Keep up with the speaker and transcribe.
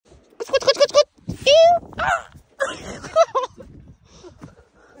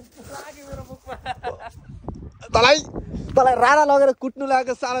तलाई रारा लगेर कुट्नु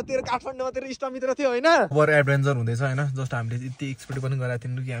लागेको साला तेरो काठमाडौँमा तेरो इष्टमित्र थियो होइन ओभर एडभेन्चर हुँदैछ होइन जस्ट हामीले यति एक्सपेक्ट पनि गरेको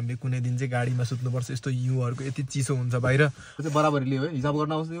थियौँ कि हामीले कुनै दिन चाहिँ गाडीमा सुत्नुपर्छ यस्तो हिउँहरूको यति चिसो हुन्छ बाहिर चाहिँ बराबरी लियो है हिसाब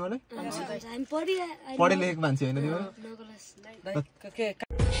गर्न आउँछ तिमीलाई पढे लेखेको मान्छे होइन तिमीहरू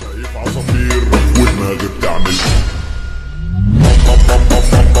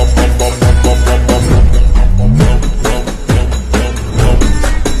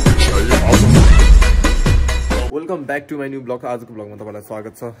welcome back to my new blog आजको ब्लगमा तपाईँलाई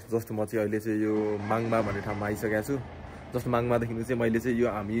स्वागत छ जस्ट म चाहिँ अहिले चाहिँ यो माङमा भन्ने ठाउँमा आइसकेको छु जस्ट माङमादेखि चाहिँ मैले चाहिँ यो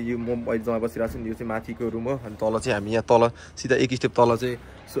हामी यो म अहिले जहाँ बसिरहेको छु नि यो चाहिँ माथिको रुम हो अनि तल चाहिँ हामी यहाँ तल सिधा एक स्टेप तल चाहिँ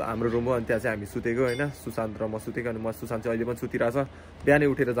हाम्रो रुम हो अनि त्यहाँ चाहिँ हामी सुतेको होइन सुशान्त र म सुतेको अनि म सुशान्त चाहिँ अहिले पनि सुतिरहेछ बिहानै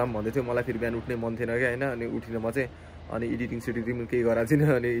उठेर जाऊँ भन्दै थियो मलाई फेरि बिहान उठ्ने मन थिएन क्या होइन अनि उठिन म चाहिँ अनि एडिटिङ सेडिटिङ केही गराएको थिइनँ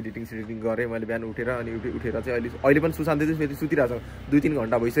अनि एडिटिङ सेडिटिङ गरेँ मैले बिहान उठेर अनि उठेर चाहिँ अहिले पनि सुशान्त चाहिँ फेरि सुतिरहेछ 2-3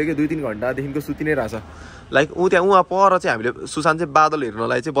 घन्टा भइसक्यो 2-3 घन्टादेखिको सुति नै रहेछ लाइक त्यहाँ उहाँ पर चाहिँ हामीले सुशान्त चाहिँ बादल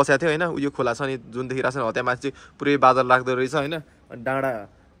हेर्नलाई चाहिँ बसेको थियो होइन उयो खोला छ नि जुन देखिरहेको छ त्यहाँ माथि चाहिँ पुरै बादल लाग्दो रहेछ होइन अनि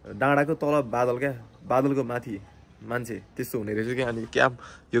डाँडाको तल बादल क्या बादलको माथि मान्छे त्यस्तो हुने रहेछ क्या अनि क्या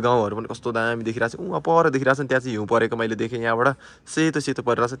यो गाउँहरू पनि कस्तो दामी देखिरहेको छ उहाँ पर देखिरहेको छ नि त्यहाँ चाहिँ हिउँ परेको मैले देखेँ यहाँबाट सेतो सेतो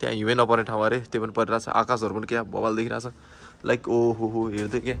परिरहेछ त्यहाँ हिउँै नपर्ने ठाउँ अरे त्यो पनि परिरहेछ आकाशहरू पनि क्या बवाल देखिरहेछ लाइक ओहो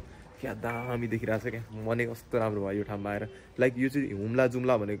हेर्दै क्या दामी देखिरहेछ क्या मनै कस्तो राम्रो भयो यो ठाउँमा आएर लाइक यो चाहिँ हुम्ला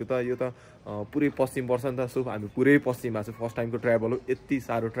जुम्ला भनेको त यो त पुरै पश्चिम पर्छ नि त सो हामी पुरै पश्चिममा छु फर्स्ट टाइमको ट्राभल हो यति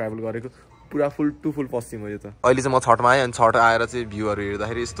साह्रो ट्राभल गरेको पुरा फुल पश्चिम हो यो त अहिले चाहिँ म छठमा आएँ अनि छठ आएर चाहिँ भ्यूहरू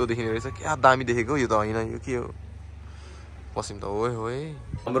हेर्दाखेरि यस्तो देखिने रहेछ क्या दामी देखेको यो त होइन यो के हो पश्चिम त हो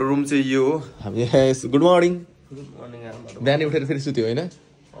हाम्रो रुम चाहिँ यो हो हामी गुड मर्निङ बिहानै उठेर फेरि सुत्यो होइन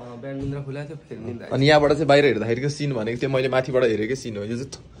अनि यहाँबाट चाहिँ बाहिर हेर्दाखेरिको सिन भनेको त्यो मैले माथिबाट हेरेकै सिन हो यो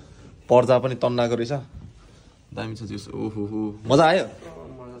चाहिँ पर्जा पनि तन्नाएको रहेछ दामी छ ओहो मजा आयो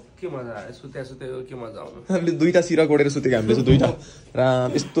के मजा आयो सुत्यो के मजा आउनु हामीले 2टा सिरा कोडेर सुतेको हामीले चाहिँ 2टा र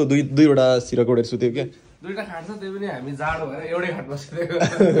यस्तो दुईवटा सिरा कोडेर सुतेको क्या 2टा खाट छ त्यो पनि हामी जाडो भएर एउटै खाटमा सुतेको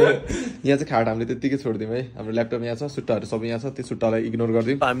यहाँ चाहिँ खाट हामीले त्यतिकै छोडिदिउँ है हाम्रो ल्यापटप यहाँ छ सुट्टाहरू सबै यहाँ छ त्यो सुट्टालाई इग्नोर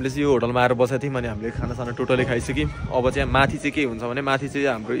गरिदिउँ हामीले चाहिँ यो होटलमा आएर बसेको थियौँ अनि हामीले खानासाना टोटली खाइसक्यौँ अब चाहिँ माथि चाहिँ के हुन्छ भने माथि चाहिँ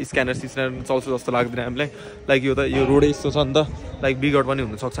हाम्रो स्क्यानर चल्छ जस्तो लाग्दैन हामीलाई लाइक यो त यो रोडै यस्तो छ नि त लाइक बिगड पनि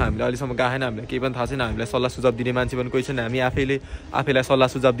हुनसक्छ हामीले अहिलेसम्म गएको छैन हामीलाई केही पनि थाहा छैन हामीलाई सल्लाह सुझाव दिने मान्छे पनि कोही छैन हामी आफैलाई सल्लाह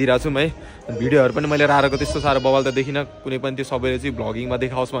सुझाव दिइरहेको छौँ है भिडियोहरू पनि मैले राखेको त्यस्तो साह्रो बवाल त देखिनँ कुनै पनि त्यो सबैले चाहिँ भ्लगिङमा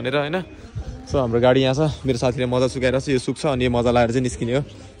देखाओस् भनेर होइन सो हाम्रो गाडी यहाँ छ मेरो साथीले मजा सुकाएर चाहिँ यो सुक्छ अनि यो मजा लगाएर चाहिँ निस्किने हो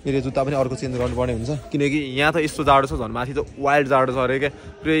मेरो जुत्ता पनि अर्को चेन्ज गर्नुपर्ने हुन्छ किनकि यहाँ त यस्तो जाडो छ झन् माथि त वाइल्ड जाडो छ अरे क्या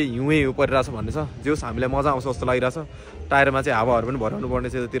पुरै हिउँ परिरहेछ भन्ने छ जोस् हामीलाई मजा आउँछ जस्तो लागिरहेछ टायरमा चाहिँ हावाहरू पनि भराउनु पर्ने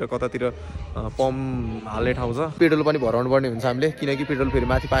छ यतातिर कतातिर पम्प हाल्ने ठाउँ छ पेट्रोल पनि भराउनु पर्ने हुन्छ हामीले किनकि पेट्रोल फेरि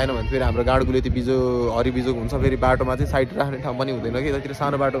माथि पाएन भने फेरि हाम्रो गाडीले त्यो बिजो हरिबिजो हुन्छ फेरि बाटोमा चाहिँ साइड राख्ने ठाउँ पनि हुँदैन कि यतातिर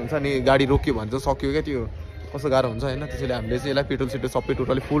सानो बाटो हुन्छ अनि गाडी रोक्यो भने चाहिँ सक्यो क्या त्यो कस्तो गाह्रो हुन्छ होइन त्यसैले हामीले चाहिँ यसलाई पेट्रोल सेट्रोल सबै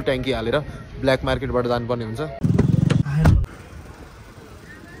टोटली फुल ट्याङ्की हालेर ब्ल्याक मार्केटबाट जानुपर्ने हुन्छ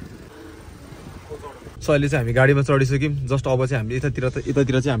सो अहिले चाहिँ हामी गाडीमा चढिसक्यौँ जस्ट अब चाहिँ हामीले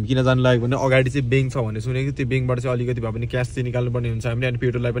यतातिर चाहिँ हामी किन जानु लाग्यो भने अगाडि चाहिँ ब्याङ्क छ भन्ने सुनेको त्यो ब्याङ्कबाट चाहिँ अलिकति भए पनि क्यास चाहिँ निकाल्नुपर्ने हुन्छ हामीले अनि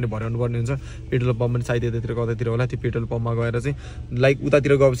पेट्रोललाई पनि भराउनु पर्ने हुन्छ पेट्रोल पम्प पनि सायद यतातिर कतातिर होला त्यो पेट्रोल पम्पमा गएर चाहिँ लाइक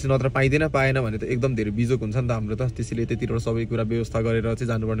उतातिर गएपछि नत्र पाएन भने त एकदम धेरै बिजोक हुन्छ नि त हाम्रो त त्यसैले त्यतिबाट सबै कुरा व्यवस्था गरेर चाहिँ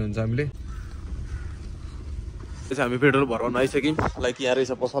जानुपर्ने हुन्छ हामीले हामी पेट्रोल भराउन आइसक्यौँ लाइक यहाँ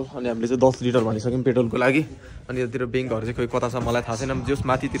रहेछ पसल अनि हामीले चाहिँ 10 लिटर भनिसक्यौँ पेट्रोलको लागि अनि यतातिर ब्याङ्कहरू चाहिँ खोइ कता छ मलाई थाहा छैन जस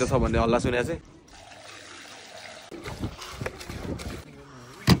माथितिर छ भन्ने हल्ला सुने चाहिँ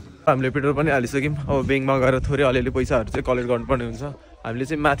हामीले पेट्रोल पनि हालिसक्यौँ अब ब्याङ्कमा गएर थोरै अलिअलि पैसाहरू चाहिँ कलेक्ट गर्नुपर्ने हुन्छ हामीले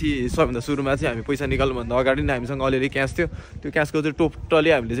चाहिँ माथि सबभन्दा सुरुमा चाहिँ हामी पैसा निकाल्नुभन्दा अगाडि नै हामीसँग अलिअलि क्यास थियो त्यो क्यासको चाहिँ टोटली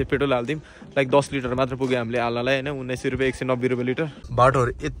हामीले चाहिँ पेट्रोल हाल्थ्यौँ लाइक 10 लिटर मात्र पुग्यो हामीले हाल्नलाई होइन 1900 रुपियाँ 190 रुपियाँ लिटर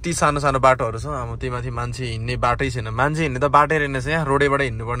बाटोहरू यति सानो सानो बाटोहरू छ अब त्यही माथि मान्छे हिँड्ने बाटै छैन मान्छे हिँड्ने त बाटै रहेनछ यहाँ रोडैबाट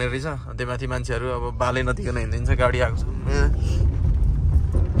हिँड्नुपर्ने रहेछ त्यही माथि मान्छेहरू अब बालै नदिकन हिँडिदिन्छ गाडी आएको छ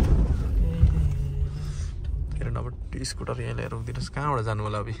के अरे नभए स्कुटर यहाँ ल्याएर रोकिदिनुहोस् कहाँबाट जानु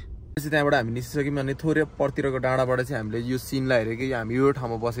होला अब त्यहाँबाट हामी निस्किसक्यौँ अनि थोरै परतिरको डाँडाबाट चाहिँ हामीले यो सिनलाई हेऱ्यो कि हामी यो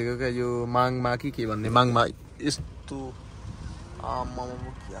ठाउँमा बसेको क्या यो माङमा कि के भन्ने माङमा यस्तो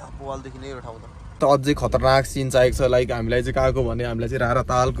क्या बवालदेखि नै यो ठाउँ त अझै खतरनाक सिन चाहिएको छ लाइक हामीलाई चाहिँ कहाँको भने हामीलाई चाहिँ रारा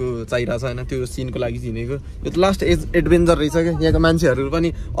तालको चाहिरहेको छ होइन त्यो सिनको लागि चिनेको यो त लास्ट एडभेन्चर रहेछ क्या यहाँको मान्छेहरू पनि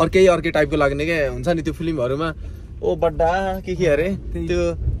अर्कै टाइपको लाग्ने क्या हुन्छ नि त्यो फिल्महरूमा ओ बड्डा के अरे त्यो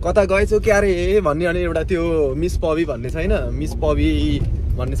कता गएछौ क्या अरे भन्ने अनि एउटा त्यो मिस पबी भन्ने छैन मिस पबी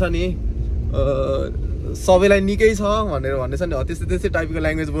भन्ने छ नि सबैलाई निकै छ भनेर भन्ने छ नि त्यस्तै टाइपको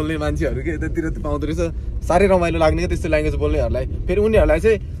ल्याङ्ग्वेज बोल्ने मान्छेहरू के यतातिर पाउँदो रहेछ साह्रै रमाइलो लाग्ने क्या त्यस्तो ल्याङ्ग्वेज बोल्नेहरूलाई फेरि उनीहरूलाई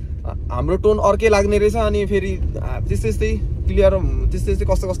चाहिँ हाम्रो टोन अर्कै लाग्ने रहेछ अनि फेरि त्यस्तै क्लियर त्यस्तै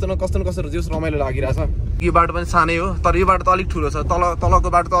कस्तो जस रमाइलो लागिरहेछ। यो बाटो पनि सानै हो तर यो बाटो त अलिक ठुलो छ। तलको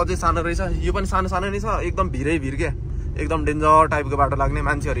बाटो त अझै सानो रहेछ। यो पनि सानो नै छ। एकदम भिर के एकदम डेन्जर टाइपको बाटो लाग्ने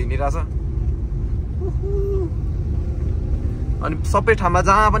मान्छेहरू हिँडिरहेछ। अनि सबै ठाउँमा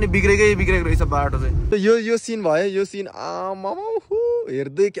जहाँ पनि बिग्रेको रहेछ बाटो चाहिँ। यो सिन भयो। यो सिन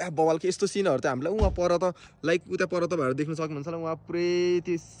हेर्दै क्या बवाल के यस्तो सिनहरू त हामीलाई उहाँ पर त लाइक उता पर त भएर देख्न सक्नुहुन्छ होला। उहाँ पुरै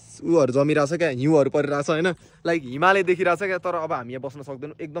त्यो उहरू जमिरहेछ क्या, हिउँहरू परिरहेछ होइन, लाइक हिमालय देखिरहेछ क्या। तर अब हामी यहाँ बस्न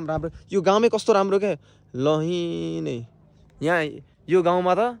सक्दैनौँ। एकदम राम्रो यो गाउँमै कस्तो राम्रो क्या लही नै। यहाँ यो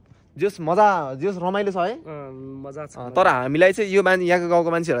गाउँमा त जस रमाइलो छ है, मजा छ। तर हामीलाई चाहिँ यो यहाँको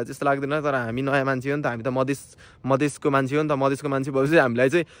गाउँको मान्छेहरूलाई त्यस्तो लाग्दैन। तर हामी नयाँ मान्छे हो नि त, हामी त मधेसको मान्छे हो नि त। मधेसको मान्छे भएपछि हामीलाई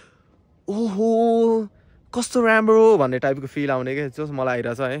चाहिँ ओहो कस्तो राम्रो भन्ने टाइपको फिल आउने क्या जस मलाई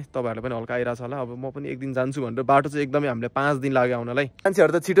आइरहेछ है। तपाईँहरूलाई पनि हल्का आइरहेछ होला। अब म पनि एक दिन जान्छु भनेर बाटो चाहिँ एकदमै हामीलाई 5 दिन लाग्यो आउनलाई।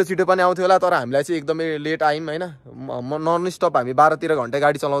 मान्छेहरू त छिटो पनि आउँथ्यो होला तर हामीलाई चाहिँ एकदमै लेट आयौँ होइन। नन स्टप हामी 12-13 घन्टा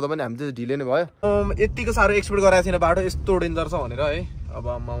गाडी चलाउँदा पनि हामी चाहिँ ढिले नै भयो। यतिको साह्रो एक्सपेक्ट गराएको थिएन बाटो यस्तो डेन्जर छ भनेर है।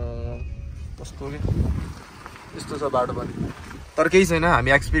 अब कस्तो के यस्तो छ बाटो पनि, तर केही छैन, हामी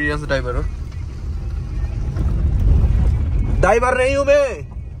एक्सपिरियन्स ड्राइभर हो। ड्राइभर नहीं हूँ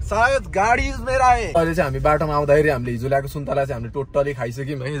मैं, सायद गाडी मेरा है। अहिले चाहिँ हामी बाटोमा आउँदाखेरि हामीले हिजो ल्याएको सुन्तला चाहिँ हामीले टोटली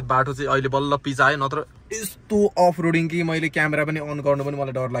खाइसक्यौँ है। बाटो चाहिँ अहिले बल्ल पिचायो, नत्र यस्तो अफ रोडिङ कि मैले क्यामेरा पनि अन गर्नु पनि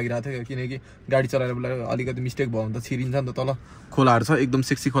मलाई डर लागिरहेको थियो किनकि गाडी चलाएर बेला अलिकति मिस्टेक भयो भने त छिरिन्छ नि त। तल खोलाहरू छ एकदम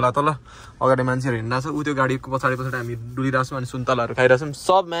सेक्सी खोला, तल अगाडि मान्छेहरू हिँड्रहेको छ। ऊ त्यो गाडीको पछाडि हामी डुलिरहेको छौँ अनि सुन्तलाहरू खाइरहेछौँ।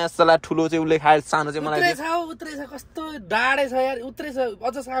 सब म्यासला ठुलो चाहिँ उसले खायो, सानो चाहिँ मलाई उत्रै छ कस्तो डाडे छ यार। उत्रै छ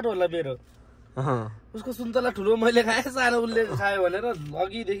अझ सानो होला मेरो। उसको सुन्तला ठुलो मैले खाएँ, सानो उसले खायो भनेर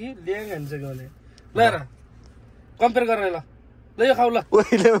अघिदेखि ल्याङ हानिसक्यो भने। ल हेर कम्पेयर गरेर ल यो खाऊ ल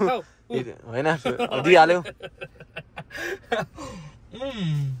होइन दिइहाल्यो।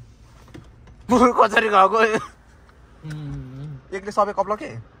 कसरी खाएको एकले सबै कप्लो के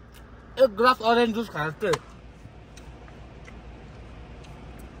एक ग्लास अरेन्ज जुस खाएको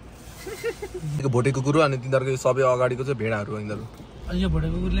थियो भोटेको कुरो। अनि तिनीहरूको सबै अगाडिको चाहिँ भेडाहरू हो यिनीहरू। यो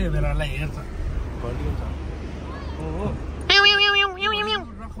भोटेको कुरोले भेडालाई हेर्छ।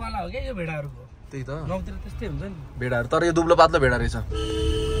 रखवाला हो क्या यो भेडाहरूको। त्यही त गाउँतिर त्यस्तै हुन्छ नि भेडाहरू, तर यो दुब्लो पातलो भेडा रहेछ।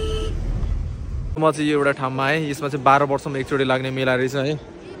 म चाहिँ यो एउटा ठाउँमा आएँ, यसमा चाहिँ 12 वर्षमा एकचोटि लाग्ने मेला रहेछ है।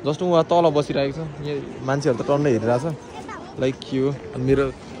 जस्तो उहाँ तल बसिरहेको छ, यहाँ मान्छेहरू त टन्नै हेरिरहेछ लाइक यो। अनि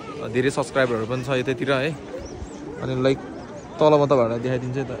मेरो धेरै सब्सक्राइबरहरू पनि छ यतैतिर है। अनि लाइक तल म तपाईँहरूलाई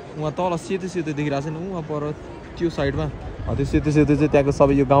देखाइदिन्छु त, उहाँ तल सेतो देखिरहेको छैन उहाँ पर त्यो साइडमा त्यो सेतो चाहिँ त्यहाँको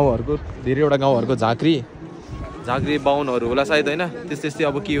सबै यो गाउँहरूको धेरैवटा गाउँहरूको झाँक्री बाहुनहरू होला सायद होइन। त्यस्तै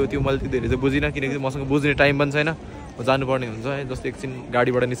अब के हो त्यो मैले त्यो धेरै चाहिँ बुझिनँ किनकि मसँग बुझ्ने टाइम पनि छैन, जानुपर्ने हुन्छ है। जस्तो एकछिन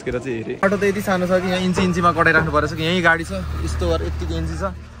गाडीबाट निस्केर चाहिँ हेरेँ। बाटो त यति सानो छ कि यहाँ इन्चीमा कटाइराख्नु परेछ कि यहीँ गाडी छ यस्तो गरेर यतिको इन्ची छ।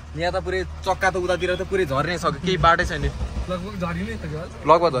 यहाँ त पुरै चक्का त उतातिर त पुरै झर्नै सक्यो, केही बाटै छैन लगभग झरि।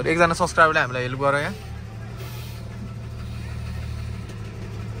 एकजना सब्सक्राइबरले हामीलाई हेल्प गर यहाँ।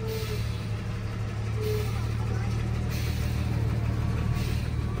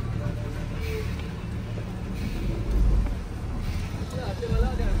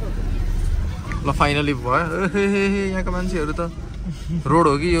 ल फाइनली भयो। यहाँको मान्छेहरू त रोड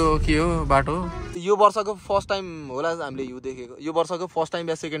हो कि यो के हो बाटो। यो वर्षको फर्स्ट टाइम होला हामीले हिउँ देखेको। यो वर्षको फर्स्ट टाइम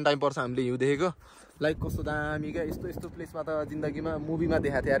या सेकेन्ड टाइम पर्छ हामीले हिउँ देखेको। लाइक कस्तो दामी क्या यस्तो प्लेसमा त जिन्दगीमा मुभीमा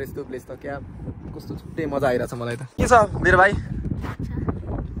देखाएको थियो यार यस्तो प्लेस त। क्या कस्तो छुट्टै मजा आइरहेछ मलाई त। के छ मेरो भाइ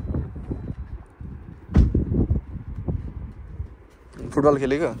फुटबल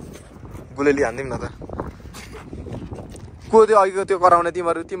खेलेको गुलेली हान्दिउँ न त। को त्यो अघिको त्यो कराउने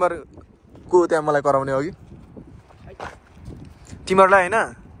तिमीहरू को त्यहाँ मलाई कराउने अघि तिमीहरूलाई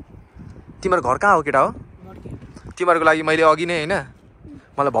होइन। तिमीहरू घर कहाँ हो केटा हो? तिमीहरूको लागि मैले अघि नै होइन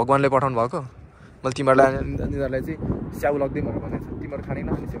मलाई भगवान्ले पठाउनु भएको। मैले तिमीहरूलाई चाहिँ स्याउ लगिदिउँ भनेर भनेको छु। तिमीहरू खाने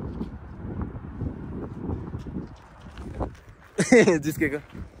नखाने स्याउ जिस्केको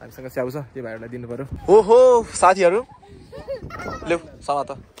हामीसँग स्याउ छ, त्यो भाइहरूलाई दिनु पऱ्यो। हो साथीहरू ल्याउ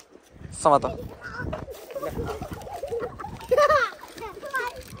समात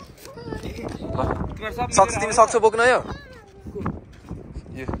तिमी सक्छौ बोक्न यो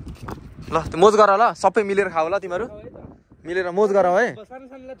ल मोज गर ल सबै मिलेर खाऊ ल। तिमीहरू मिलेर मोज गर है।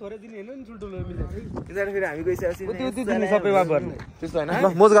 फेरि हामी गइसकेपछि त्यस्तो होइन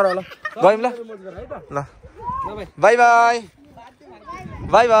ल मोज गर ल गयौँ ल। बाई बाई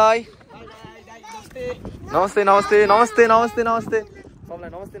बाई बाई नमस्ते नमस्ते नमस्ते नमस्ते नमस्ते सबलाई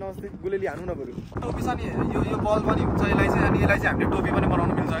नमस्ते नमस्ते। गुलेली हान्नु न बरु। टोपी छ नि यो बल पनि हुन्छ यसलाई चाहिँ। अनि यसलाई चाहिँ हामीले टोपी पनि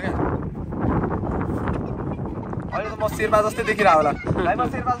बनाउनु मिल्छ क्या। अहिले त म शेर्पा जस्तै देखिरहेको होला भाइ। म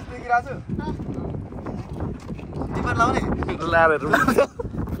शेर्पा जस्तै देखिरहेको छु। तिमीहरू लाउने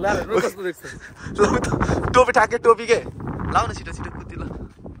टोपी ठ्याक्कै टोपी के लाउ न छिटो छिटो कुदी ल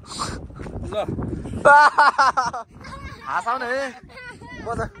ल हाँसाउ न ए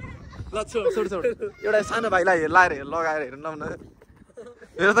मजा ल छोड छोड छोड एउटा सानो भाइलाई लाएर लगाएर हेर्नु न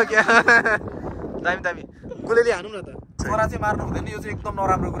हेर त क्या दामी दामी गोलेले हानौँ न त चरा चाहिँ मार्नु हुँदैन यो चाहिँ एकदम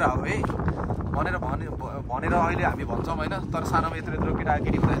नराम्रो कुरा हो है भनेर अहिले हामी भन्छौँ होइन तर सानोमा यत्रो यत्रो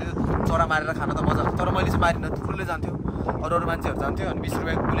केटाकेटी हुँदाखेरि चरा मारेर खान त मजा तर मैले चाहिँ मारिनँ फुलले जान्थ्यो अरू मान्छेहरू जान्थ्यो अनि 20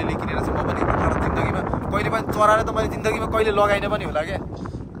 रुपियाँको गोलेले किनेर चाहिँ म पनि तर जिन्दगीमा कहिले पनि चराले त मैले जिन्दगीमा कहिले लगाइनँ पनि होला क्या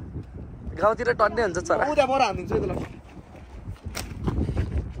गाउँतिर टन्ने हुन्छ चरा उता पर हानिदिन्छु है त ल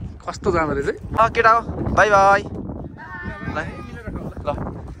कस्तो जाँदो रहेछ केटा हो बाई बाई ल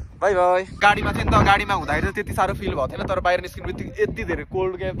बाई बाई गाडीमा थियो नि त गाडीमा हुँदाखेरि त्यति साह्रो फिल भएको थिएन तर बाहिर निस्किनु बित्तिकै यति धेरै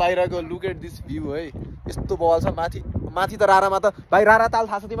कोल्ड क्या बाहिरको लुक एट दिस भ्यू है यस्तो बवाल छ माथि माथि त रारामा त भाइ रारा ताल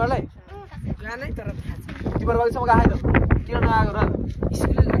थाहा छ तिमीहरूलाई तिमीहरू अहिलेसम्म गएको त किन नआएको र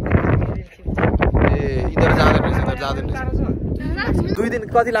ए यिनीहरू जाँदैन रहेछ 2 दिन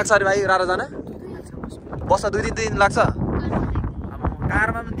कति लाग्छ अरे भाइ रारा जान बस्दा 2 दिन लाग्छ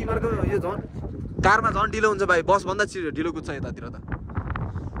कारमा पनि तिमीहरूको यो झन् कारमा झन् ढिलो हुन्छ भाइ बसभन्दा ढिलो कुद्छ यतातिर त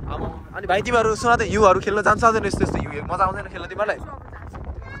अनि भाइ तिमीहरू सुन त हिउँहरू खेल्न जान्छ आउँदैन यस्तो यस्तो हिउँ मजा आउँदैन खेल्न तिमीहरूलाई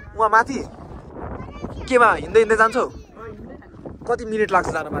उहाँ माथि केमा हिँड्दै हिँड्दै जान्छौ कति मिनट लाग्छ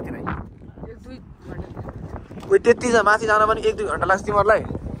जान माथि भाइ उयो त्यति माथि जान पनि 1-2 घन्टा लाग्छ तिमीहरूलाई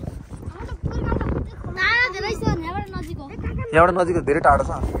यहाँबाट नजिक धेरै टाढो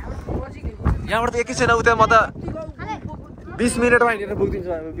छ यहाँबाट त एकैछिन उता म त 20 मिनटमा हिँडेर पुगिदिन्छु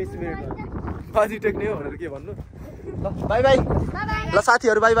हामी 20 मिनटमा बाजी टेक्ने हो भनेर के भन्नु ल बाई बाई ल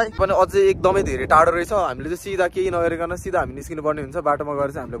साथीहरू बाई बाई पनि अझै एकदमै धेरै टाढो रहेछ हामीले चाहिँ सिधा केही नगरिकन सिधा हामी निस्किनु पर्ने हुन्छ बाटोमा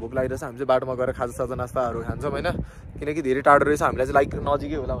गएर चाहिँ हामीलाई भोक लागिरहेछ हामी चाहिँ बाटोमा गएर खाजा नास्ताहरू खान्छौँ होइन किनकि धेरै टाढो रहेछ हामीलाई चाहिँ लाइक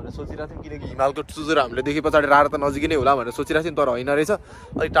नजिकै होला भनेर सोचिरहेको थियौँ किनकि हिमालको चुचुर हामीले देखे पछाडि रारा त नजिकै नै होला भनेर सोचिरहेको थियौँ तर होइन रहेछ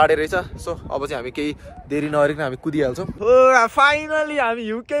अलिक टाढै रहेछ सो अब चाहिँ हामी केही देरी नगरिकन हामी कुदिहाल्छौँ हो फाइनली हामी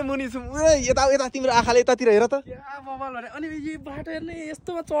हिउँकै मुनि छौँ यता यता तिम्रो आँखाले यतातिर हेर त अनि यो बाटो हेर्ने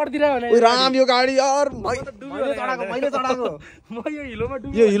यस्तोमा चढ्दिरह्यो भने राम यो गाडी यार मैले चढाएको म यो हिलोमा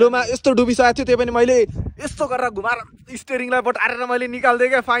यो हिलोमा यस्तो डुबिसकेको थियो त्यही पनि मैले यस्तो गरेर घुमाएर स्टेरिङलाई बटारेर मैले निकाल्दिएँ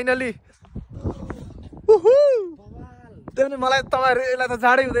क्या फाइनली त्यही पनि मलाई तपाईँहरूलाई त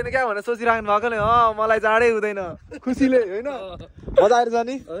जाडै हुँदैन क्या भनेर सोचिराख्नु भएकोले मलाई जाडै हुँदैन खुसीले होइन मजा आएर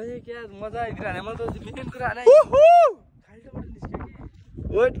जाने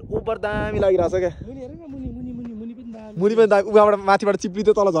वेट उपर दामी लागिरहेछ क्या मुनि पनि दामी उहाँबाट माथिबाट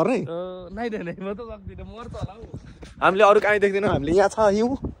चिप्लिँदै तल झर्ने हामीले अरू कहीँ देख्दैनौँ हामीले यहाँ छ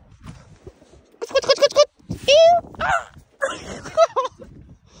हिउँ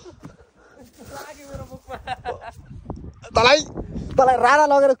तँलाई रारा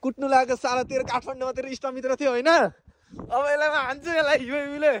लगेर कुट्नु लागेको साला तेरो काठमाडौँमा तेरो इष्टमित्र थियो होइन अब यसलाई हान्छु यसलाई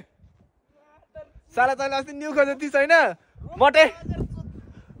हिउँले साला तैँले अस्ति न्यु खोज्यो तिस होइन मटे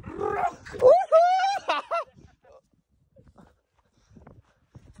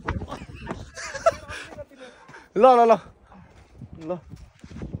ल ल ल ल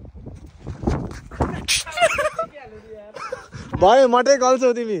भयो मटै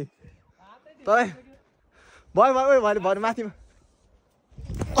गल्छौ तिमी तँलाई भयो भयो भयो भरे माथिमा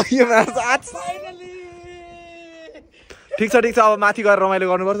ठिक छ अब माथि गएर रमाइलो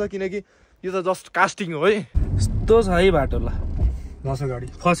गर्नुपर्छ किनकि यो त जस्ट कास्टिङ हो है यस्तो छ है बाटो ल फस्यो गाडी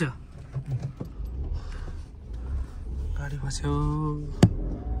फस्यो गाडी फस्यो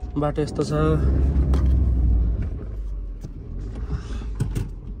बाटो यस्तो छ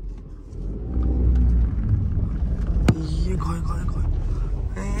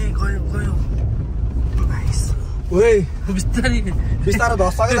गयो नाइस ओए बिस्तारै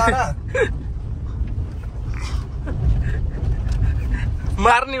धस्छ जाना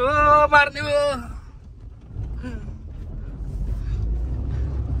मार्ने हो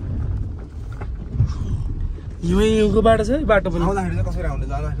हिउँको बाटो छ है बाटो पनि आउँदाखेरि चाहिँ कसरी आउने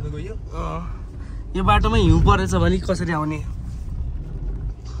जाँदाखेरि त गयो यो बाटोमा हिउँ परेछ भने कसरी आउने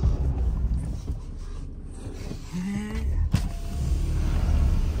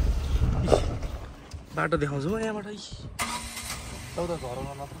बाटो देखाउँछु म यहाँबाट चौध झराउन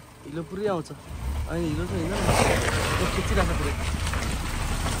मात्र हिलो पुरै आउँछ अनि हिलो चाहिँ होइन खिचिरहेको पुरै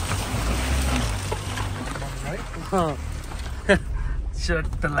सर्ट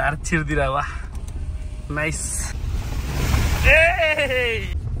त लाएर छिर्दिएर वा नाइस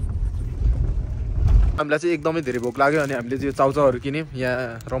हामीलाई चाहिँ एकदमै धेरै भोक लाग्यो अनि हामीले चाहिँ चाउचाउहरू किन्यौँ यहाँ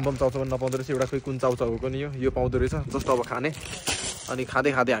रम्बम चाउचाउ पनि नपाउँदो रहेछ एउटा खोइ कुन चाउचाउ हो पनि यो पाउँदो रहेछ जस्ट अब खाने अनि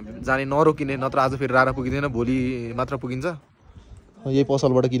खाँदै हामी जाने नरोकिने नत्र आज फेरि रारा पुगिँदैन भोलि मात्र पुगिन्छ यही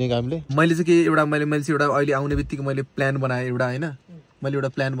पसलबाट किनेको हामीले मैले चाहिँ के एउटा मैले चाहिँ एउटा अहिले आउने बित्तिकै मैले प्लान बनाएँ एउटा होइन मैले एउटा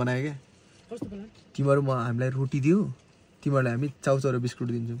प्लान बनाएँ क्या तिमीहरू हामीलाई रोटी दियो तिमीहरूलाई हामी चाउचाउ र बिस्कुट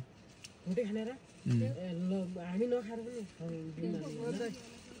दिन्छौँ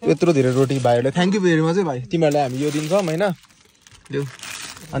यत्रो धेरै रोटी भाइहरूले थ्याङ्क यू भेरी मच है भाइ तिमीहरूलाई हामी यो दिन्छौँ होइन लु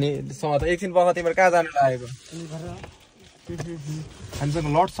अनि त एकछिन पछि तिमीहरू कहाँ जानु लागेको हामीसँग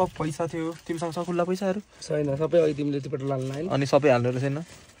लट्स अफ पैसा थियो तिमीसँग छ खुल्ला पैसाहरू छैन सबै अहिले तिमीले त्योपट्टि लानु लाएन अनि सबै हाल्नु रहेछ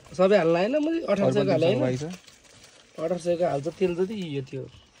सबै हाल्नु लाएन मैले 1800 को हालेँ 1800 को हाल्छ तेल जति यो थियो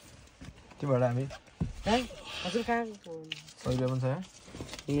तिमीहरूलाई हामी हजुर कहाँ 100 रुपियाँ पनि छ यहाँ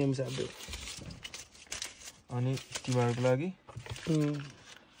नियम साथै अनि तिमीहरूको लागि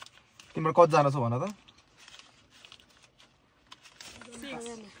तिम्रो कतिजना छौ भन त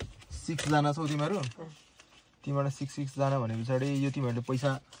 6 जना छौ तिमीहरू तिमीहरूलाई 6 जना भने पछाडि यो तिमीहरूले पैसा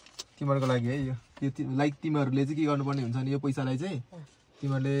तिमीहरूको लागि है यो लाइक तिमीहरूले चाहिँ के गर्नुपर्ने हुन्छ नि यो पैसालाई चाहिँ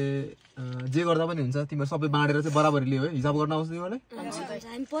तिमीहरूले जे गर्दा पनि हुन्छ तिमीहरू सबै बाँडेर चाहिँ बराबरी लियो है हिसाब गर्न आउँछ तिमीहरूलाई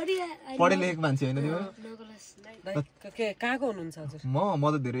पढे लेखेको मान्छे होइन तिमीहरू कहाँको हुनुहुन्छ हजुर म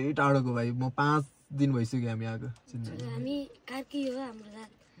त धेरै टाढोको भाइ म 5 दिन भइसक्यो हामी आएको हामी कार्की हो हाम्रो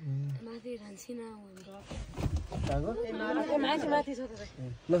जात माथि रान्सिना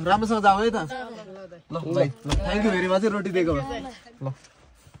ल राम्रोसँग जाऊ है त ल भाइ थ्याङ्क यू भेरी मच रोटी दिएको ल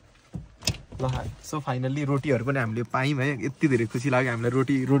ल सो फाइनल्ली रोटीहरू पनि हामीले पायौँ है यति धेरै खुसी लाग्यो हामीलाई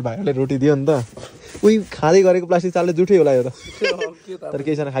रोड भाइहरूले रोटी दियो नि त उही खाँदै गरेको प्लास्टिक चालले जुठै होला यो त तर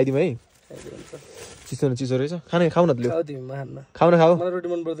केही छैन खाइदिउँ है चिसो न चिसो रहेछ खाने खाऊ न खाऊ न खाऊ रोटी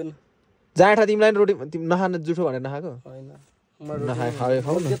मन पर्दैन जाँठा तिमीलाई रोटी नखाने जुठो भनेर नखाएको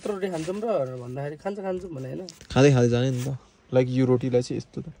खाऊ न त्यत्रो रोटी खान्छौँ र भन्दाखेरि खान्छौँ भने होइन खाँदै जाने नि त लाइक यो रोटीलाई चाहिँ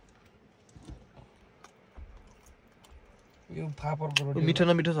यस्तो त यो फापरको रोटी मिठो न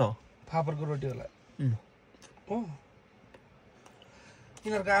मिठो छ फापरको रोटी होला हो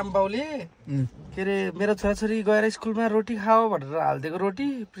यिनीहरूको आमाबाउले के अरे मेरो छोराछोरी गएर स्कुलमा रोटी खाओ भनेर हालिदिएको रोटी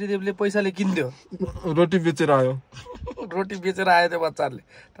त्रिदेवले पैसाले किन्थ्यो रोटी बेचेर आयो त्यो बच्चाहरूले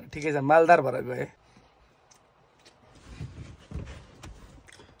तर ठिकै छ मालदार भएर गए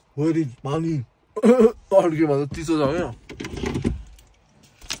होरी पानी अड्के भन्दा चिसो छ क्या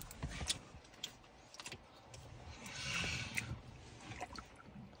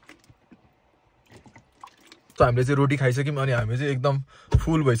हामीले चाहिँ रोटी खाइसक्यौँ अनि हामी चाहिँ एकदम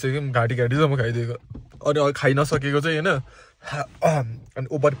फुल भइसक्यौँ घाँटीसम्म खाइदिएको अनि खाइ नसकेको चाहिँ होइन अनि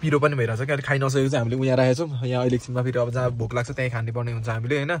ओभर पिरो पनि भइरहेछ क्या अहिले खाइ नसकेको चाहिँ हामीले उहाँ राखेको छौँ यहाँ अहिले एकछिनमा फेरि अब जहाँ भोक लाग्छ त्यहीँ खानुपर्ने हुन्छ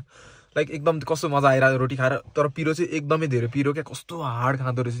हामीले होइन लाइक एकदम कस्तो मजा आइरहेको रोटी खाएर तर पिरो चाहिँ एकदमै धेरै पिरो क्या कस्तो हार्ड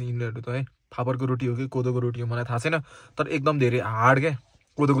खाँदो रहेछ यिनीहरू त है फापरको रोटी हो कि कोदोको रोटी हो मलाई थाहा छैन तर एकदम धेरै हार्ड क्या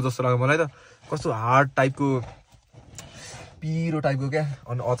कोदोको जस्तो लाग्यो मलाई त कस्तो हार्ड टाइपको पिरो टाइपको क्या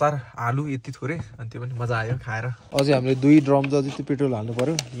अनि अचार आलु यति थोरै अनि त्यो पनि मजा आयो खाएर अझै हामीले 2 ड्रम जति पेट्रोल हाल्नु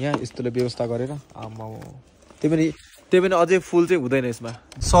पर्यो यहाँ यस्तोले व्यवस्था गरेर आमा त्यही पनि अझै फुल चाहिँ हुँदैन यसमा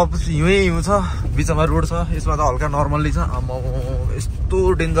सब हिउँ छ बिचमा रोड छ यसमा त हल्का नर्मल्ली छ आमा यस्तो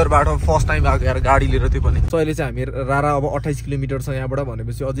डेन्जर बाटो फर्स्ट टाइम आएको यार गाडी लिएर त्यो पनि सो अहिले चाहिँ हामी रारा अब 28 किलोमिटर छ यहाँबाट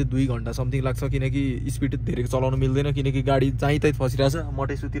भनेपछि अझै 2 घन्टा समथिङ लाग्छ किनकि स्पिड धेरै चलाउनु मिल्दैन किनकि गाडी जहीँ तहीँ फसिरहेछ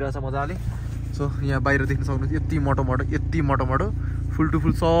मटै सुतिरहेछ मजाले सो यहाँ बाहिर देख्न सक्नुहुन्छ यति मोटो फुल टु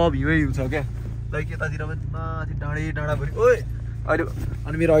फुल सब हिउँ छ क्या लाइक यतातिर पनि माथि डाँडाभरि ओए अहिले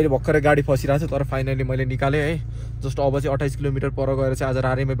अनि मेरो अहिले भर्खरै गाडी फसिरहेको छ तर फाइनली मैले निकालेँ है जस्ट अब चाहिँ 28 किलोमिटर पर गएर चाहिँ आज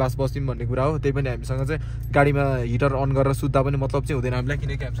रारेमै बस्यौँ भन्ने कुरा हो त्यही पनि हामीसँग चाहिँ गाडीमा हिटर अन गरेर सुत्दा पनि मतलब चाहिँ हुँदैन हामीलाई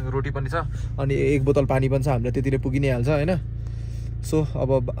किनकि हामीसँग रोटी पनि छ अनि 1 बोतल पानी पनि छ हामीलाई त्यतिले पुगि नै हाल्छ होइन सो अब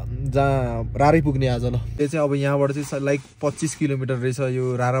जहाँ रारै पुग्ने आज ल त्यो चाहिँ अब यहाँबाट चाहिँ लाइक 25 किलोमिटर रहेछ यो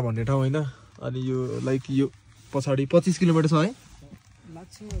रारा भन्ने ठाउँ होइन अनि यो लाइक यो पछाडि 25 किलोमिटर छ है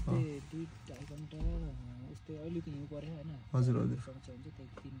हजुर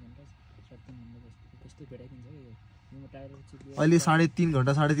अहिले 3.5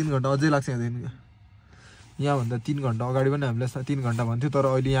 घन्टा अझै लाग्छ यहाँदेखि यहाँभन्दा 3 घन्टा अगाडि पनि हामीलाई 3 घन्टा भन्थ्यो तर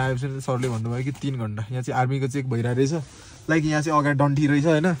अहिले यहाँ आएपछि सरले भन्नुभयो कि 3 घन्टा यहाँ चाहिँ आर्मीको चेक भइरहेको रहेछ लाइक यहाँ चाहिँ अगाडि डन्ठी रहेछ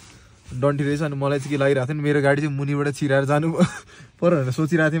होइन अनि मलाई चाहिँ के लागिरहेको थियो नि मेरो गाडी चाहिँ मुनिबाट छिराएर जानु पर्यो भनेर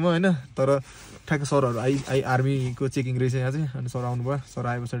सोचिरहेको थिएँ म होइन तर ठ्याक्क सरहरू आर्मीको चेकिङ रहेछ यहाँ चाहिँ अनि सर आउनुभयो सर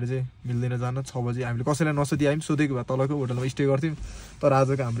आए पछाडि चाहिँ मिल्दैन जान 6 बजी हामीले कसैलाई नसोधी आयौँ सोधेको भए तलको होटलमा स्टे गर्थ्यौँ तर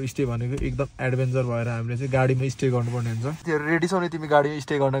आजको हाम्रो स्टे भनेको एकदम एडभेन्चर भएर हामीले चाहिँ गाडीमै स्टे गर्नुपर्ने हुन्छ त्यो रेडी छौ नि तिमी गाडीमा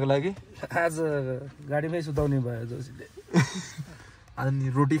स्टे गर्नको लागि आज गाडीमै सुताउने भयो जोशीले अनि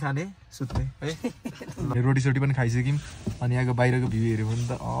रोटी खाने सुत्ने है रोटी पनि खाइसक्यौँ अनि यहाँको बाहिरको भ्यू हेऱ्यो भने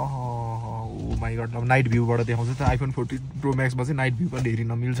त ओ माई गड अब नाइट भ्यूबाट देखाउँछ त iPhone 14 Pro Maxमा चाहिँ नाइट भ्यू पनि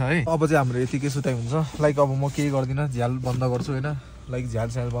हेरिन मिल्छ है अब चाहिँ हाम्रो यतिकै सुताइ हुन्छ लाइक अब म केही गर्दिनँ झ्याल बन्द गर्छु होइन लाइक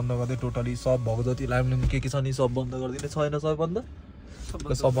झ्याल बन्द गर्दै टोटली सब भएको जति लाइम के छ नि सब बन्द गरिदिने छैन सब बन्द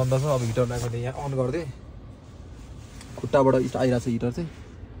छ अब हिटर लगाएर यहाँ अन गरिदिएँ खुट्टाबाट आइरहेको छ हिटर चाहिँ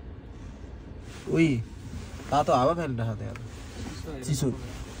उही तातो हावा फ्यालिरहेको थियो यार चिसो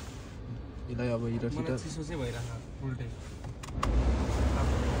यसलाई अब मलाई चिसो चाहिँ भइरहेको उल्टै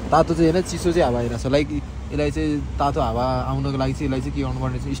तातो चाहिँ होइन चिसो चाहिँ हावा आइरहेको छ लाइक यसलाई चाहिँ तातो हावा आउनको लागि चाहिँ यसलाई चाहिँ के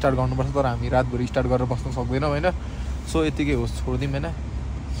गर्नुपर्ने चाहिँ स्टार्ट गर्नुपर्छ तर हामी रातभरि स्टार्ट गरेर बस्न सक्दैनौँ होइन सो यत्तिकै होस् छोडिदिउँ होइन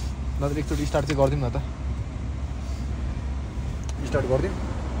नत्र एकचोटि स्टार्ट चाहिँ गरिदिउँ न त स्टार्ट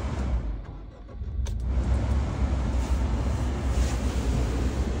गरिदिउँ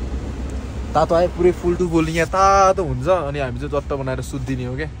तातो आयो पुरै फुल टु फुल यहाँ तातो हुन्छ अनि हामी चाहिँ जत्ता बनाएर सुत्दिने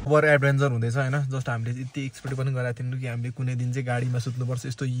हो क्या ओभर एडभेन्चर हुँदैछ होइन जस्ट हामीले यति एक्सपेक्ट पनि गरेको थिएनौँ कि हामीले कुनै दिन चाहिँ गाडीमा सुत्नुपर्छ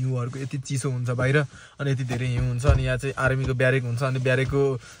यस्तो हिउँहरूको यति चिसो हुन्छ बाहिर अनि यति धेरै हिउँ हुन्छ अनि यहाँ चाहिँ आर्मीको ब्यारेक हुन्छ अनि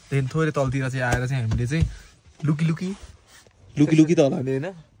ब्यारेककोदेखि थोरै तलतिर चाहिँ आएर चाहिँ हामीले चाहिँ लुकी त होला नि होइन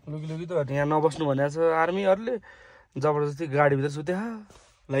लुकी त यहाँ नबस्नु भनेको छ आर्मीहरूले जबरजस्ती गाडीभित्र सुत्या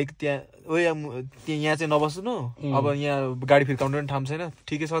लाइक त्यहाँ यहाँ चाहिँ नबस्नु अब यहाँ गाडी फिर्काउनु पनि ठाउँ छैन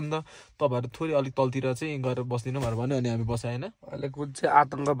ठिकै छ नि त तपाईँहरू थोरै अलिक तलतिर चाहिँ गएर बस्दिनँ भनेर भन्यो अनि हामी बस्यो होइन अहिले कुन चाहिँ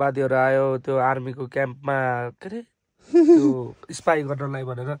आतङ्कवादीहरू आयो त्यो आर्मीको क्याम्पमा के अरे त्यो स्पाई गर्नलाई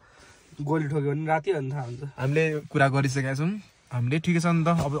भनेर गोली ठोक्यो भने राति अनि थाहा हुन्छ हामीले कुरा गरिसकेका छौँ हामीले ठिकै छ नि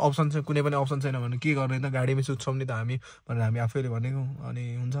त अब अप्सन चाहिँ कुनै पनि अप्सन छैन भने के गर्ने त गाडीमै सुत्छौँ नि त हामी भनेर हामी आफैले भनेको अनि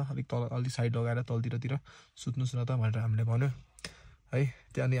हुन्छ अलिक तल अलिक साइड लगाएर तलतिर सुत्नुहोस् न त भनेर हामीले भन्यो है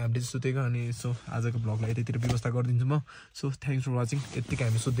त्यहाँदेखि हामीले चाहिँ सुतेको अनि सो आजको ब्लगलाई यतैतिर व्यवस्था गरिदिन्छु म सो थ्याङ्क्स फर वाचिङ यत्तिकै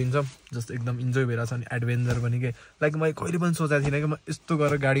हामी सुत्दिन्छौँ जस्ट एकदम इन्जोय भइरहेको छ अनि एडभेन्चर पनि के लाइक मैले कहिले पनि सोचेको थिइनँ कि म यस्तो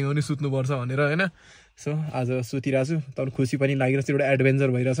गरेर गाडीमा पनि सुत्नुपर्छ भनेर होइन सो आज सुतिरहेको छु तर खुसी पनि लागिरहेको छ एउटा एडभेन्चर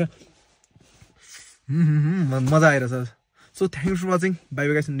भइरहेछ मजा आइरहेछ so thanks for watching by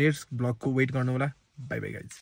by guys next ब्लगको weight गर्नु होला बाई बाई गाइज